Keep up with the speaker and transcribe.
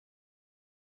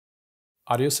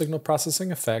Audio signal processing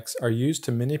effects are used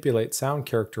to manipulate sound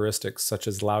characteristics such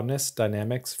as loudness,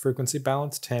 dynamics, frequency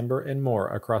balance, timbre, and more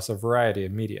across a variety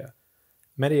of media.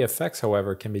 Many effects,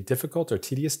 however, can be difficult or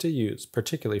tedious to use,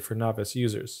 particularly for novice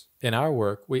users. In our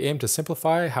work, we aim to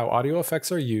simplify how audio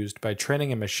effects are used by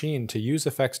training a machine to use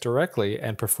effects directly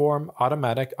and perform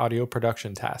automatic audio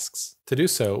production tasks. To do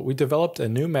so, we developed a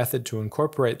new method to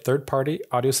incorporate third-party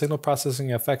audio signal processing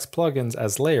effects plugins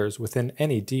as layers within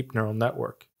any deep neural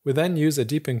network. We then use a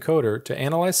deep encoder to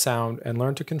analyze sound and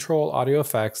learn to control audio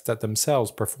effects that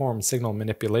themselves perform signal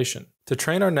manipulation. To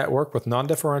train our network with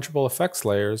non-differentiable effects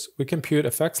layers, we compute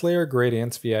effects layer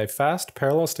gradients via a fast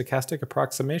parallel stochastic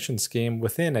approximation scheme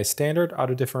within a standard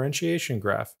auto-differentiation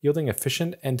graph, yielding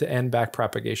efficient end-to-end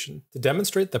backpropagation. To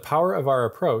demonstrate the power of our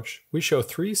approach, we show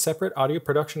 3 separate audio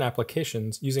production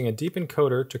applications using a deep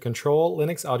encoder to control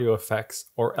Linux audio effects,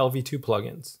 or LV2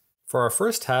 plugins. For our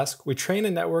first task, we train a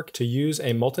network to use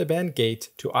a multiband gate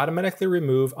to automatically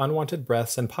remove unwanted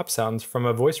breaths and pop sounds from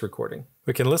a voice recording.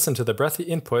 We can listen to the breathy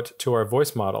input to our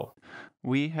voice model.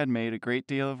 We had made a great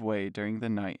deal of way during the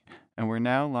night, and were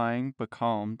now lying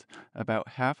becalmed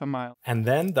about half a mile. And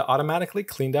then the automatically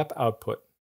cleaned up output.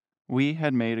 We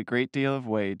had made a great deal of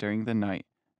way during the night,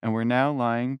 and were now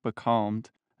lying becalmed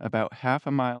about half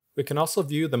a mile. We can also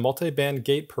view the multiband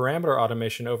gate parameter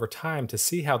automation over time to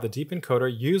see how the deep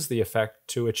encoder used the effect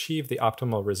to achieve the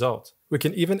optimal result. We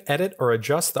can even edit or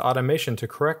adjust the automation to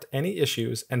correct any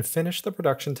issues and finish the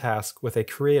production task with a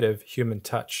creative human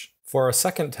touch. For our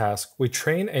second task, we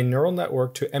train a neural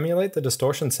network to emulate the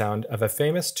distortion sound of a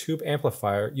famous tube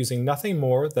amplifier using nothing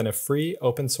more than a free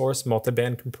open source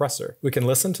multiband compressor. We can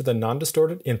listen to the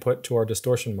non-distorted input to our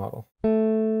distortion model.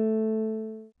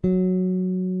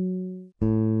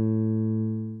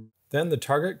 Then the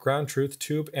target ground truth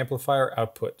tube amplifier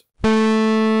output.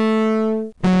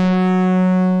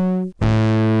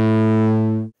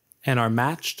 And our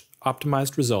matched,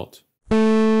 optimized result.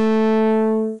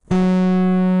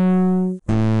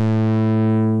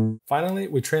 Finally,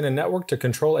 we train a network to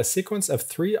control a sequence of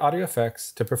 3 audio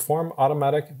effects to perform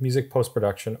automatic music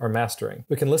post-production or mastering.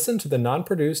 We can listen to the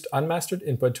non-produced, unmastered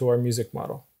input to our music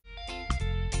model.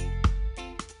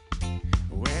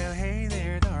 Well, hey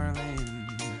there, darling.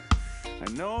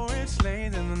 I know it's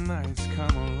late and the night's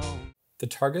come along. The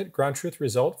target ground truth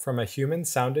result from a human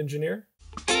sound engineer.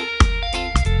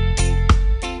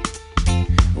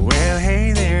 Well,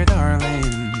 hey there, darling.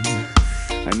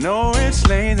 I know it's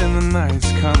late and the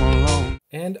night's come along.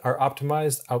 And our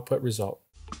optimized output result.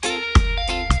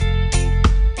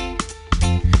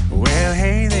 Well,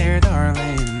 hey there,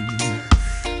 darling.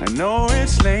 I know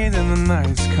it's late and the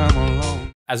night's come along.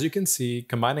 As you can see,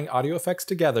 combining audio effects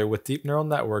together with deep neural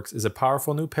networks is a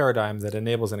powerful new paradigm that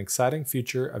enables an exciting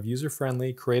future of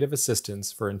user-friendly creative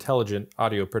assistance for intelligent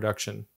audio production.